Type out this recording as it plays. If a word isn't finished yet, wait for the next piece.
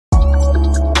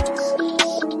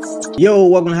Yo,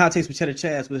 welcome to Hot Takes with Chedda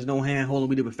Chaz. There's no hand holding.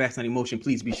 We do with facts on emotion.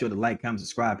 Please be sure to like, comment,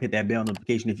 subscribe, hit that bell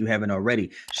notification if you haven't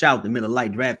already. Shout out to Miller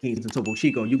Lite, DraftKings, and Topo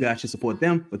Chico. You guys should support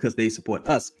them because they support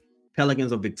us.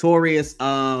 Pelicans are victorious.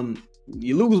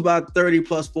 You lose by 30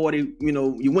 plus 40.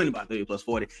 You win by 30 plus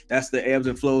 40. That's the ebbs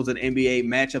and flows of the NBA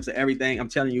matchups and everything. I'm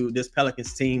telling you, this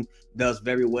Pelicans team does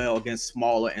very well against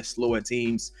smaller and slower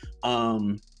teams.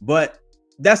 But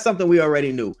that's something we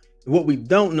already knew. What we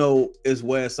don't know is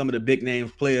where some of the big name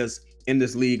players in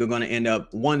this league are going to end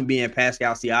up. One being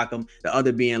Pascal Siakim, the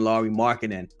other being Lauri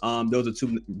Markkanen. Those are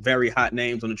two very hot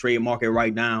names on the trade market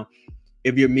right now.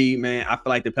 If you're me, man, I feel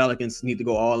like the Pelicans need to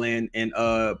go all in and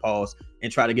pause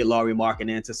and try to get Lauri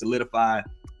Markkanen to solidify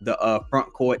the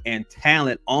front court and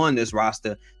talent on this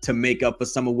roster to make up for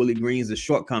some of Willie Green's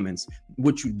shortcomings.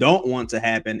 What you don't want to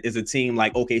happen is a team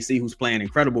like OKC, who's playing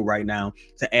incredible right now,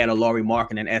 to add a Lauri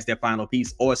Markkanen as their final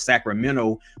piece, or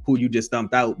Sacramento, who you just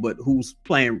dumped out, but who's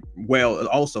playing well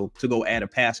also, to go add a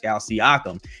Pascal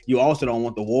Siakam. You also don't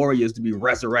want the Warriors to be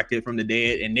resurrected from the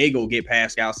dead and they go get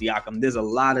Pascal Siakam. There's a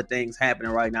lot of things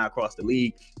happening right now across the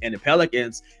league, and the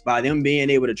Pelicans, by them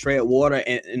being able to tread water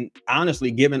and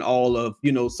honestly, given all of,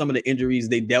 some of the injuries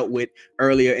they dealt with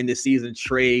earlier in the season,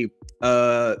 trade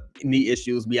knee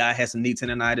issues. B.I. has some knee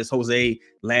tendonitis. Jose,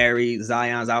 Larry,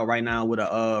 Zion's out right now with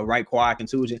a right quad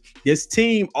contusion. This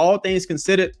team, all things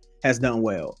considered, has done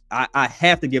well. I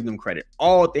have to give them credit.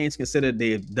 All things considered,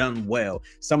 they've done well.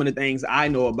 Some of the things I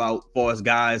know about for us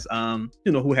guys,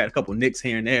 who had a couple nicks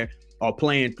here and there, are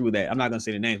playing through that. I'm not gonna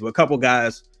say the names, but a couple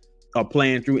guys are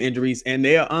playing through injuries, and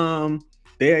they're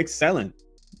excelling.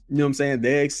 You know what I'm saying?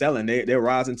 They're excelling. They're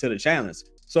rising to the challenge.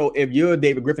 So if you're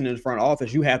David Griffin in the front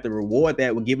office, you have to reward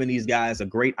that with giving these guys a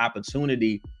great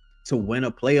opportunity to win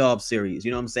a playoff series.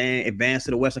 You know what I'm saying? Advance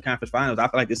to the Western Conference Finals. I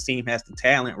feel like this team has the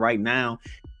talent right now,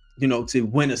 to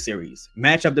win a series.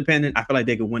 Matchup dependent, I feel like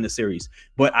they could win the series.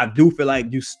 But I do feel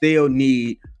like you still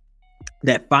need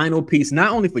that final piece,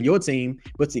 not only for your team,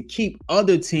 but to keep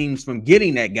other teams from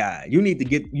getting that guy. You need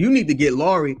to get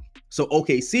Lauri so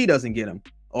OKC doesn't get him,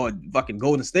 or fucking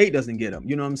Golden State doesn't get him.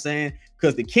 You know what I'm saying?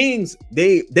 Because the Kings,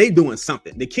 they doing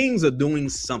something. The Kings are doing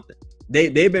something.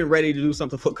 They've been ready to do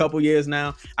something for a couple years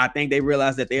now. I think they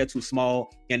realize that they're too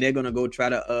small, and they're gonna go try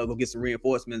to go get some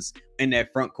reinforcements in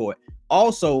that front court.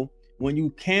 Also, when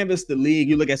you canvass the league,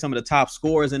 you look at some of the top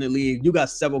scorers in the league. You got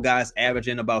several guys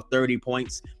averaging about 30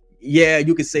 points. Yeah,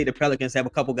 you could say the Pelicans have a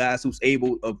couple guys who's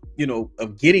able of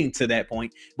getting to that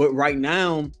point, but right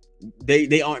now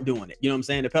they aren't doing it. You know what I'm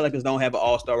saying? The Pelicans don't have an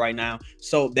all-star right now.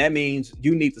 So that means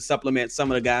you need to supplement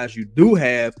some of the guys you do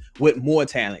have with more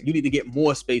talent. You need to get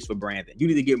more space for Brandon. You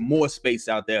need to get more space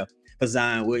out there for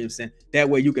Zion Williamson. That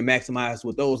way you can maximize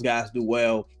what those guys do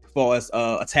well as far as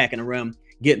attacking the rim,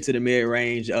 getting to the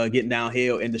mid-range, getting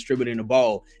downhill, and distributing the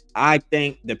ball. I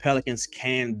think the Pelicans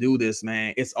can do this,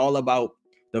 man. It's all about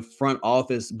the front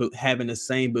office having the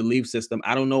same belief system.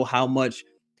 I don't know how much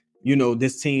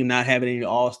this team not having any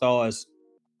all-stars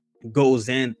goes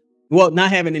in. Well, not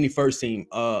having any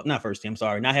not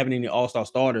having any all-star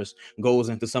starters goes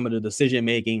into some of the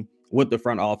decision-making with the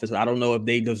front office. I don't know if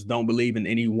they just don't believe in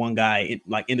any one guy,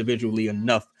 like individually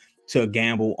enough to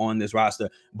gamble on this roster.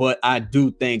 But I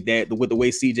do think that with the way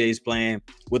CJ is playing,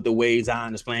 with the way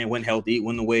Zion is playing when healthy,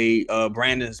 when the way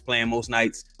Brandon is playing most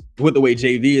nights, with the way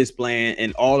JV is playing,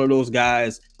 and all of those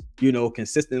guys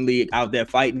consistently out there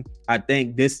fighting, I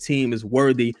think this team is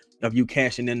worthy of you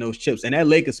cashing in those chips. And that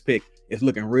Lakers pick is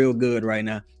looking real good right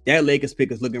now. That Lakers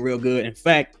pick is looking real good. In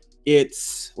fact,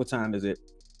 what time is it?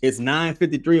 It's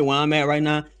 9:53 where I'm at right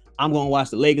now. I'm going to watch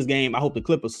the Lakers game. I hope the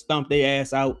Clippers stump their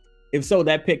ass out. If so,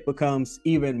 that pick becomes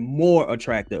even more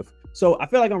attractive. So I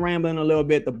feel like I'm rambling a little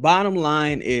bit. The bottom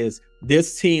line is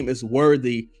this team is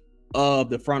worthy of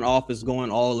the front office going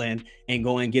all in and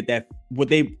go and get that, what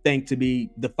they think to be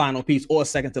the final piece or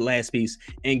second to last piece,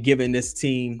 and giving this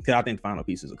team, because I think the final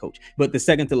piece is a coach, but the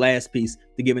second to last piece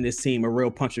to giving this team a real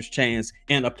puncher's chance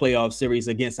in a playoff series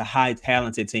against a high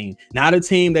talented team. Not a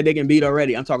team that they can beat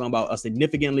already. I'm talking about a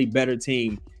significantly better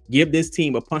team. Give this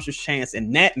team a puncher's chance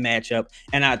in that matchup.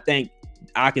 And I think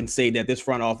I can say that this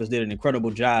front office did an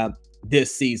incredible job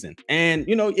this season. And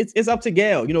it's up to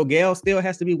Gail. Gail still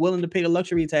has to be willing to pay the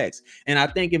luxury tax. And I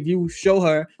think if you show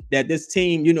her that this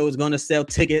team is going to sell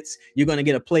tickets, you're going to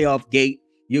get a playoff gate,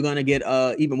 you're going to get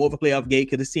even more of a playoff gate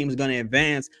because this team is going to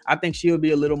advance, I think she'll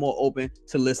be a little more open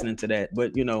to listening to that.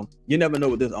 But you never know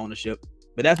with this ownership.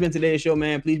 But that's been today's show,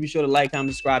 man. Please be sure to like,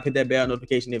 comment, subscribe, hit that bell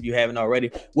notification if you haven't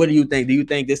already. What do you think? Do you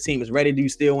think this team is ready? Do you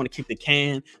still want to kick the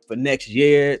can for next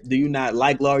year? Do you not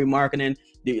like Lauri Markkanen?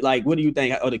 What do you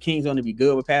think? Are the Kings going to be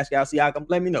good with Pascal Siakam?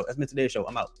 Let me know. That's been today's show.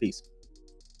 I'm out. Peace.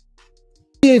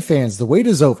 NBA fans, the wait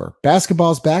is over.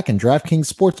 Basketball's back, and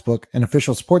DraftKings Sportsbook, an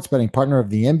official sports betting partner of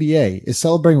the NBA, is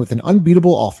celebrating with an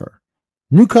unbeatable offer.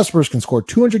 New customers can score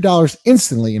 $200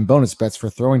 instantly in bonus bets for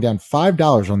throwing down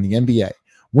 $5 on the NBA.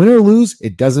 Win or lose,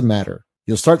 it doesn't matter.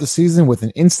 You'll start the season with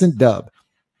an instant dub.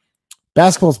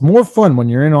 Basketball's more fun when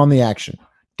you're in on the action.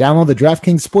 Download the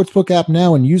DraftKings Sportsbook app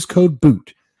now and use code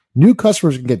BOOT. New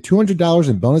customers can get $200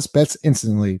 in bonus bets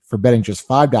instantly for betting just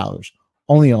 $5.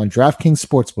 Only on DraftKings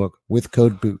Sportsbook with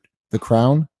code BOOT. The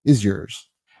crown is yours.